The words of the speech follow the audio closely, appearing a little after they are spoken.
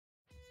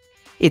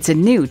It's a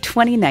new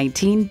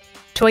 2019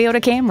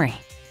 Toyota Camry.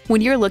 When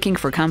you're looking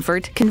for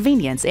comfort,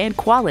 convenience, and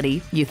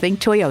quality, you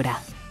think Toyota.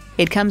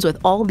 It comes with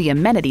all the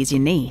amenities you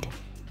need: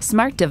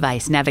 smart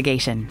device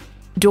navigation,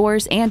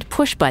 doors and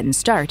push-button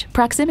start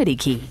proximity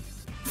key,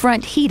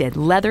 front heated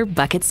leather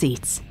bucket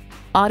seats,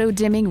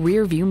 auto-dimming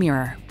rear view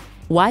mirror,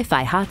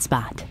 Wi-Fi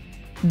hotspot,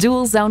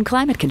 dual zone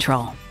climate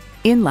control,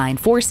 inline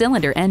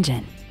 4-cylinder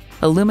engine,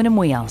 aluminum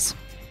wheels,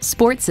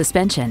 sport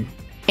suspension,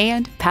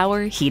 and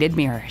power heated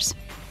mirrors.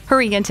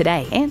 Hurry in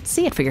today and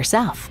see it for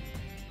yourself.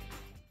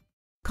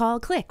 Call,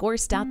 click, or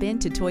stop in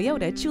to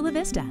Toyota Chula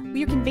Vista.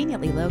 We are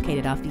conveniently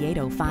located off the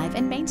 805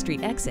 and Main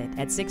Street exit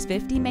at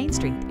 650 Main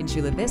Street in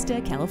Chula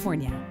Vista,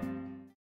 California.